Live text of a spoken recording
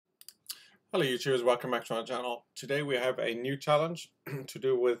Hello YouTubers, welcome back to our channel. Today we have a new challenge to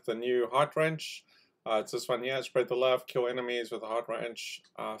do with the new heart wrench. It's this one here, spread the love, kill enemies with a heart wrench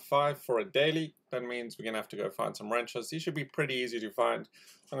 5 for a daily. That means we're going to have to go find some wrenches. These should be pretty easy to find.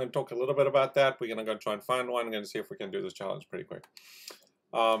 I'm going to talk a little bit about that. We're going to go try and find one. I'm going to see if we can do this challenge pretty quick.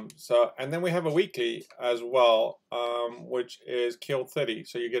 And then we have a weekly as well, which is Kill 30.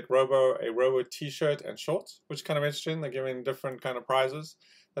 So you get a Robo t-shirt and shorts, which is kind of interesting. They're giving different kind of prizes.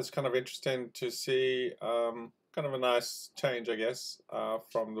 That's kind of interesting to see, kind of a nice change, I guess,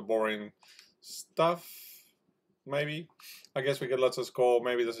 from the boring stuff, maybe. I guess we get lots of score.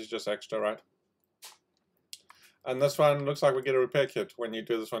 Maybe this is just extra, right? And this one looks like we get a repair kit when you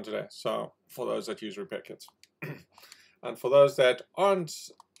do this one today. So for those that use repair kits. And for those that aren't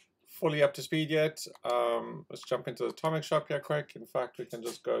fully up to speed yet, let's jump into the Atomic Shop here quick. In fact, we can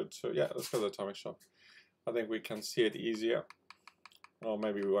just go to, let's go to the Atomic Shop. I think we can see it easier. Or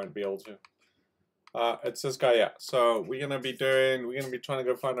maybe we won't be able to. It's this guy, yeah. So we're gonna be trying to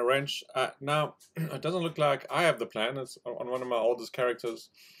go find a wrench. Now, it doesn't look like I have the plan. It's on one of my oldest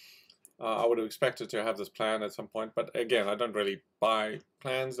characters. I would have expected to have this plan at some point, but again, I don't really buy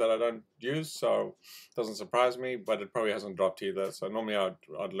plans that I don't use, so it doesn't surprise me, but it probably hasn't dropped either. So normally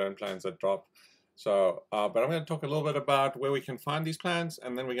I'd learn plans that drop. So, but I'm going to talk a little bit about where we can find these plans,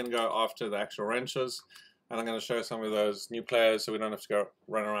 and then we're going to go after the actual wrenches. And I'm going to show some of those new players so we don't have to go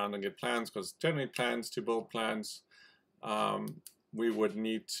run around and get plans, because generally to build plans, we would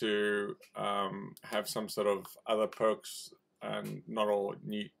need to have some sort of other perks, and not all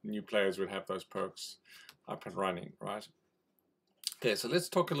new players would have those perks up and running, right? Okay, so let's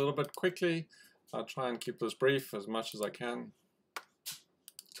talk a little bit quickly. I'll try and keep this brief as much as I can.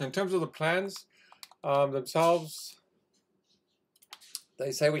 So in terms of the plans themselves,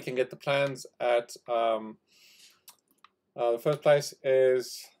 they say we can get the plans at, the first place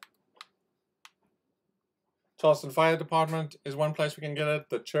is Charleston Fire Department is one place we can get it.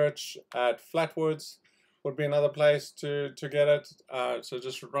 The church at Flatwoods would be another place to get it. So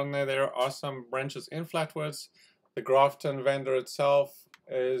just run there. There are some branches in Flatwoods. The Grafton vendor itself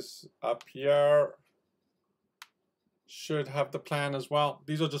is up here. Should have the plan as well.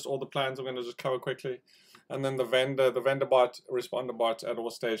 These are just all the plans I'm going to just cover quickly. And then the vendor bot, responder bot at all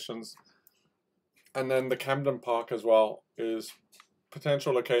stations. And then the Camden Park as well is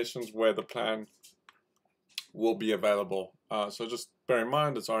potential locations where the plan will be available. So just bear in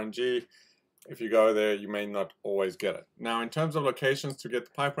mind, it's RNG. If you go there, you may not always get it. Now, in terms of locations to get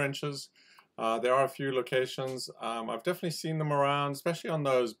the pipe wrenches, there are a few locations. I've definitely seen them around, especially on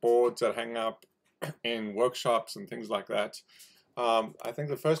those boards that hang up in workshops and things like that. I think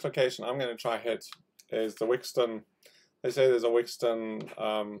the first location I'm going to try hit is the Wixton. They say there's a Wixton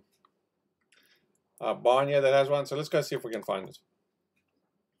barn here that has one, so let's go see if we can find it.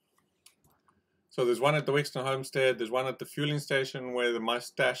 So there's one at the Wixton Homestead, there's one at the fueling station where the My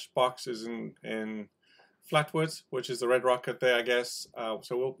Stash box is in Flatwoods, which is the Red Rocket there, I guess.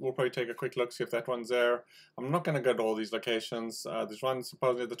 So we'll probably take a quick look, see if that one's there. I'm not going to go to all these locations. There's one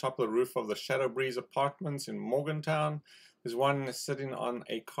supposedly at the top of the roof of the Shadow Breeze Apartments in Morgantown. There's one sitting on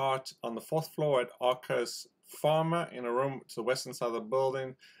a cart on the 4th floor at Arcus Farmer in a room to the western side of the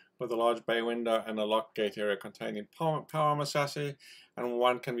building with a large bay window and a lock gate area containing power armor chassis. And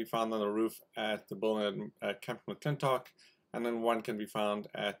one can be found on the roof at the building at Camp McClintock. And then one can be found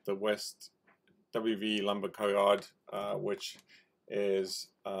at the West WV Lumber Co. Yard, which is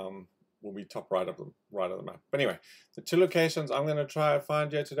will be top right of the map. But anyway, the two locations I'm going to try to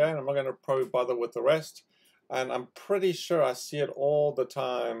find here today, and I'm not going to probably bother with the rest. And I'm pretty sure I see it all the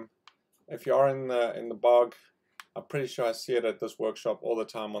time. If you are in the bog, I'm pretty sure I see it at this workshop all the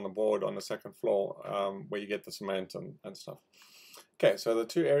time on the board on the 2nd floor, where you get the cement and stuff. Okay, so the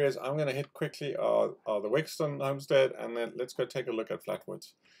two areas I'm going to hit quickly are the Wixton Homestead, and then let's go take a look at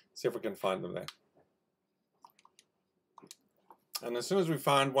Flatwoods, see if we can find them there. And as soon as we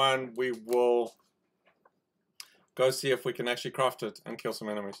find one, we will go see if we can actually craft it and kill some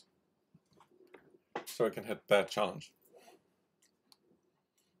enemies, so we can hit that challenge.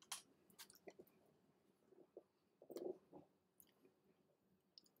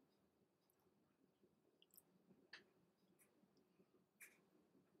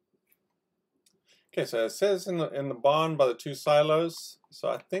 Okay, so it says in the barn by the two silos. So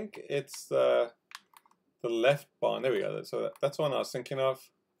I think it's the left barn. There we go. So that's the one I was thinking of.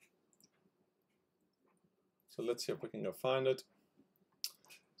 So let's see if we can go find it.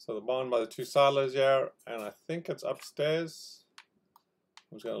 So the barn by the two silos here, and I think it's upstairs.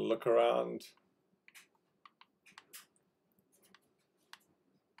 I'm just going to look around.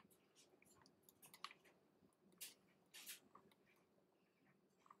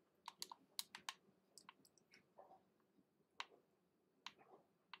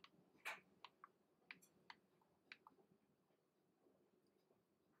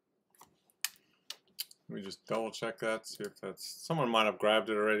 Let me just double check that, see if that's, someone might have grabbed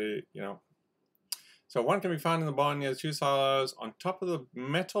it already, you know. So one can be found in the barn near 2 silos on top of the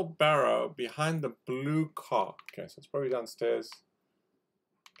metal barrow behind the blue car. Okay, so it's probably downstairs.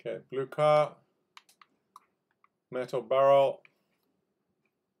 Okay, blue car, metal barrel.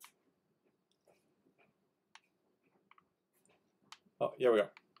 Oh, here we go.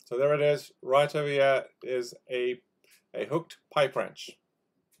 So there it is. Right over here is a hooked pipe wrench.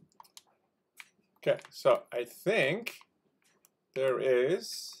 Okay, so I think there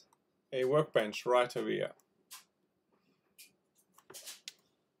is a workbench right over here.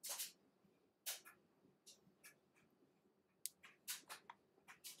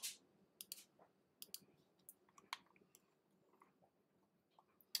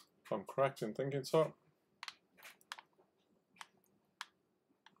 If I'm correct in thinking so.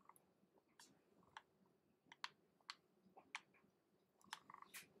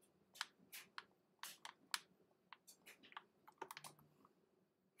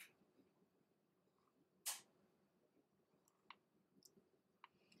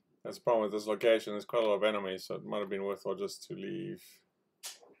 That's the problem with this location. There's quite a lot of enemies, so it might have been worthwhile just to leave.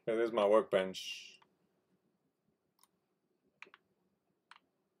 Okay, there's my workbench.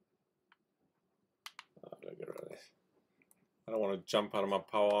 Get rid of this. I don't want to jump out of my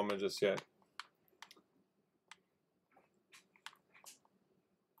power armor just yet.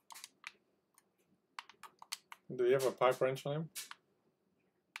 Do you have a pipe wrench on him?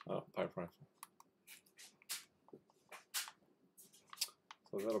 Oh, pipe wrench.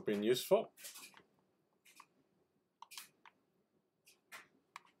 So that'll be useful.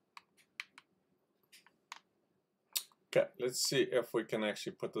 Okay, let's see if we can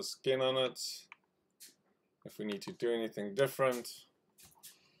actually put the skin on it. If we need to do anything different.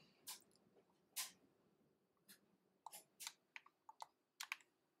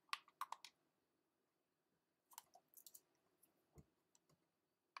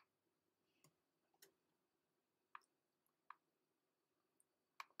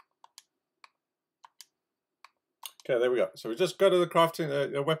 Okay, there we go. So we just go to the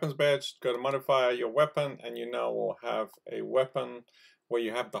crafting, the weapons badge, go to modify your weapon, and you now will have a weapon where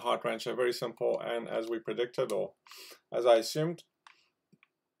you have the heart wrench. So very simple, and as we predicted, or as I assumed,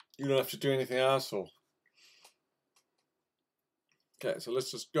 you don't have to do anything else. Or okay, so let's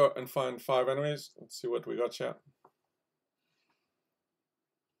just go and find 5 enemies. Let's see what we got here.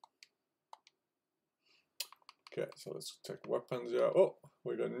 Okay, so let's take weapons here. Oh,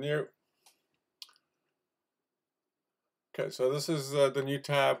 we got new. Okay, so this is the new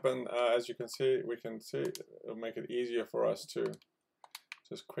tab, and as you can see, it'll make it easier for us to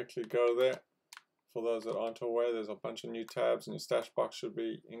just quickly go there. For those that aren't aware, there's a bunch of new tabs, and your stash box should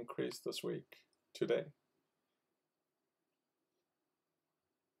be increased this week, today.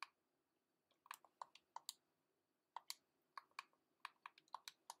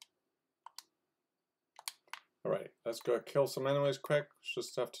 Alright, let's go kill some enemies quick.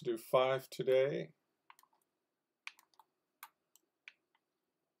 Just have to do 5 today.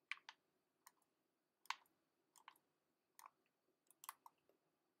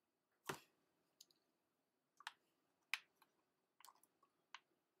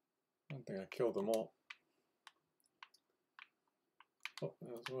 I don't think I killed them all. Oh,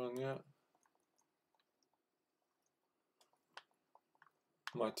 there's one, yeah.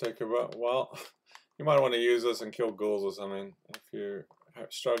 Might take a while. You might want to use this and kill ghouls or something if you're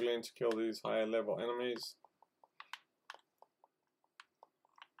struggling to kill these higher level enemies.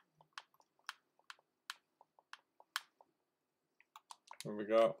 Here we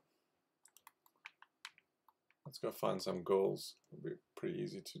go. Let's go find some ghouls. It'll be pretty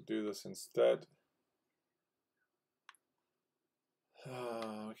easy to do this instead.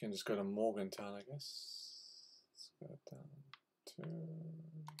 We can just go to Morgantown, I guess. Let's go down to...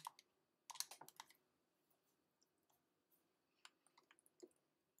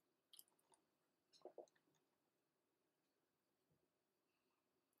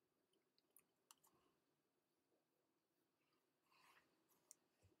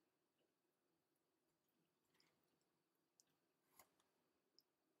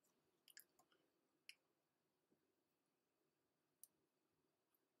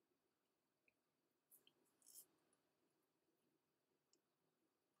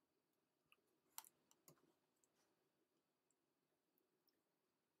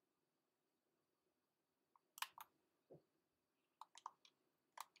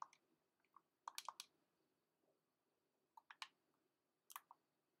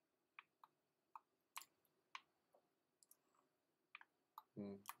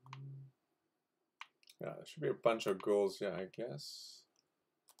 Yeah, there should be a bunch of ghouls, yeah, I guess.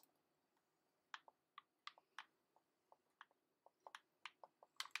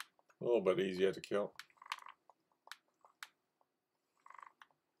 A little bit easier to kill.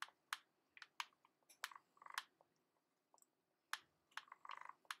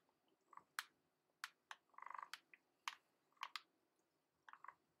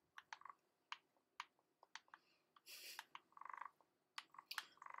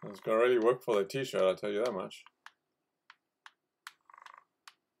 It's gonna really work for the t-shirt, I'll tell you that much.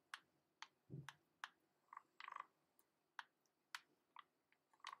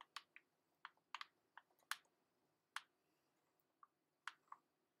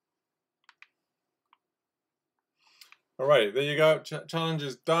 Alright, there you go. Challenge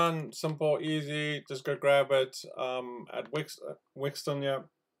is done. Simple, easy. Just go grab it at Wixton, yeah.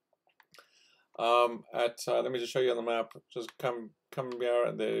 Let me just show you on the map. Just come here,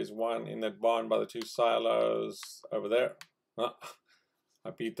 and there's one in that barn by the 2 silos over there. Oh, I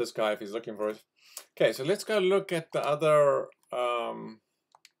beat this guy if he's looking for it. Okay, so let's go look at the other.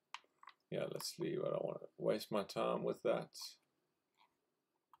 Yeah, let's leave. I don't want to waste my time with that.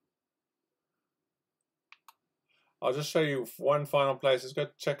 I'll just show you one final place. Let's go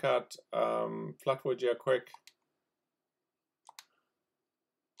check out Flatwood here quick.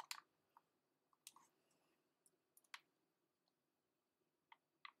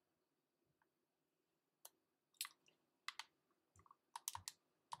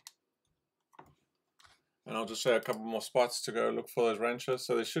 And I'll just show you a couple more spots to go look for those wrenches.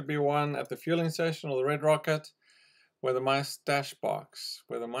 So there should be one at the fueling station or the Red Rocket where my stash box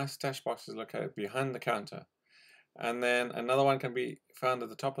is located behind the counter. And then another one can be found at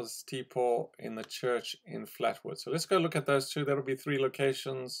the top of the steeple in the church in Flatwood. So let's go look at those two. That'll be 3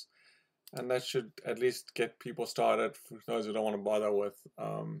 locations, and that should at least get people started for those who don't want to bother with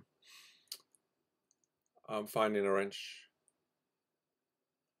finding a wrench.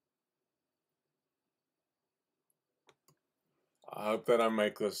 I hope that I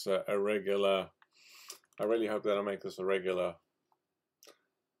make this a regular. I really hope that I make this a regular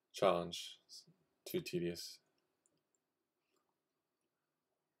challenge. It's too tedious.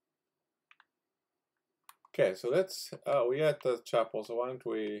 Okay, so let's. We're at the chapel, so why don't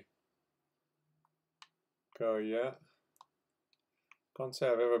we go? Yeah. Can't say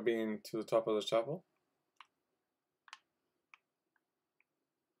I've ever been to the top of the chapel.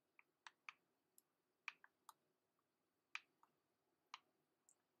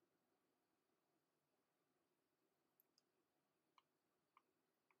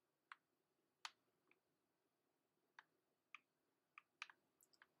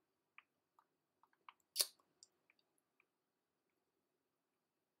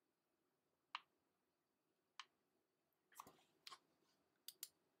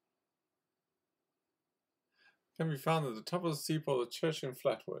 Can be found at the top of the steeple of the church in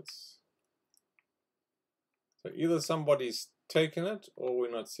Flatwoods. So either somebody's taken it or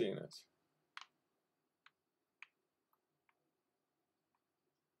we're not seeing it.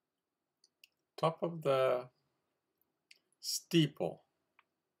 Top of the steeple.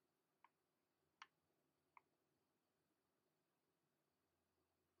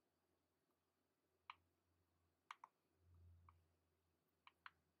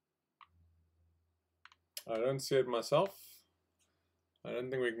 I don't see it myself. I don't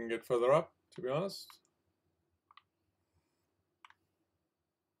think we can get further up, to be honest.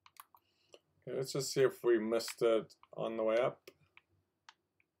 Okay, let's just see if we missed it on the way up.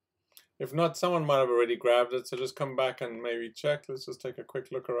 If not, someone might have already grabbed it, so just come back and maybe check. Let's just take a quick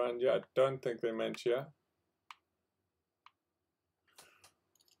look around. Yeah, I don't think they meant here.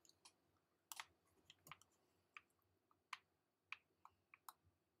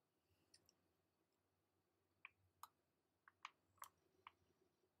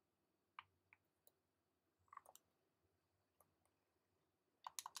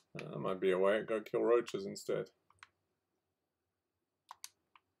 That might be a way. Go kill roaches instead.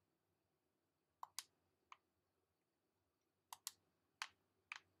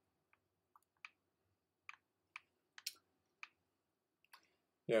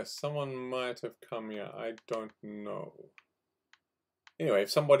 Yes, someone might have come here. I don't know. Anyway,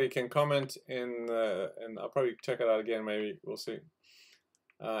 if somebody can comment in the, and I'll probably check it out again, maybe, we'll see.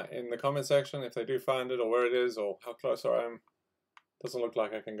 In the comment section, if they do find it or where it is or how close I am. Doesn't look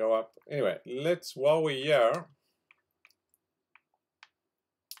like I can go up. Anyway, while we're here,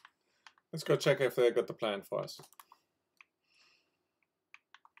 let's go check if they got the plan for us.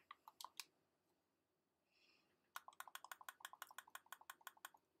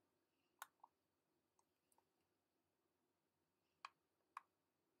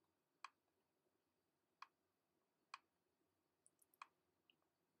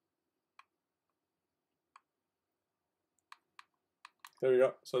 There we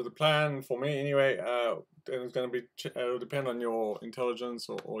go. So the plan for me, anyway, it's going to be, it'll depend on your intelligence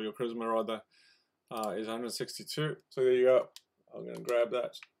or your charisma rather, is 162. So there you go. I'm going to grab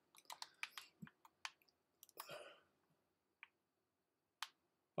that.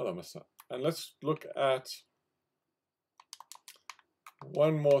 Hello, mister. And let's look at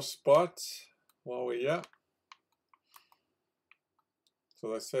one more spot while we're here.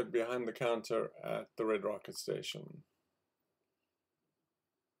 So I said behind the counter at the Red Rocket Station.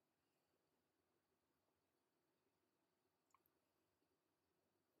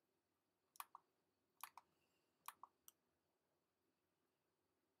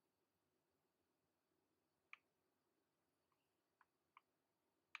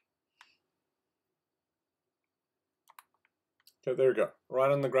 Okay, there you go. Right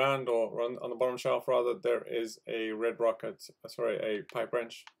on the ground, or on the bottom shelf rather, there is a Red Rocket, sorry, a pipe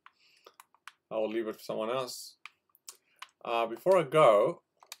wrench. I will leave it for someone else. Before I go,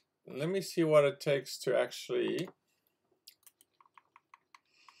 let me see what it takes to actually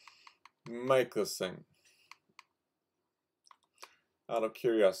make this thing, out of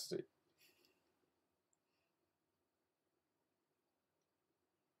curiosity.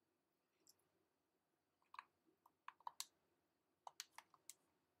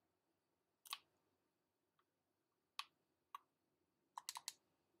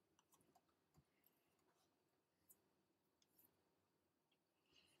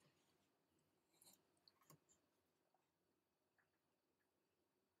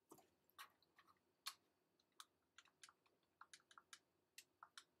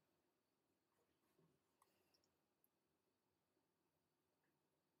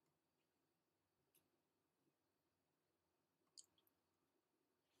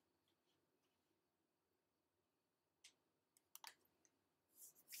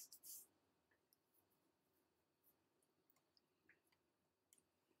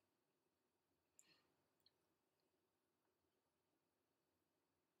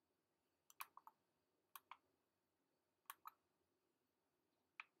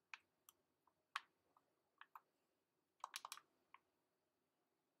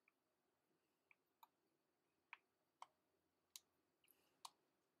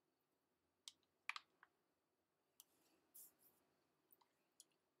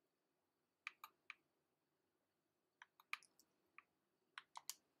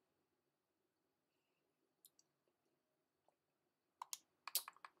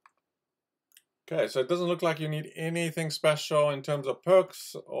 Okay, so it doesn't look like you need anything special in terms of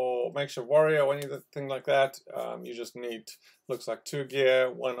perks or makeshift warrior or anything like that. You just need, looks like 2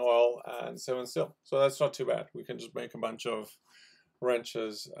 gear, 1 oil, and 7 steel. So that's not too bad. We can just make a bunch of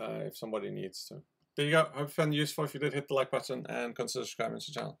wrenches if somebody needs to. There you go. Hope you found it useful. If you did, hit the like button and consider subscribing to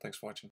the channel. Thanks for watching.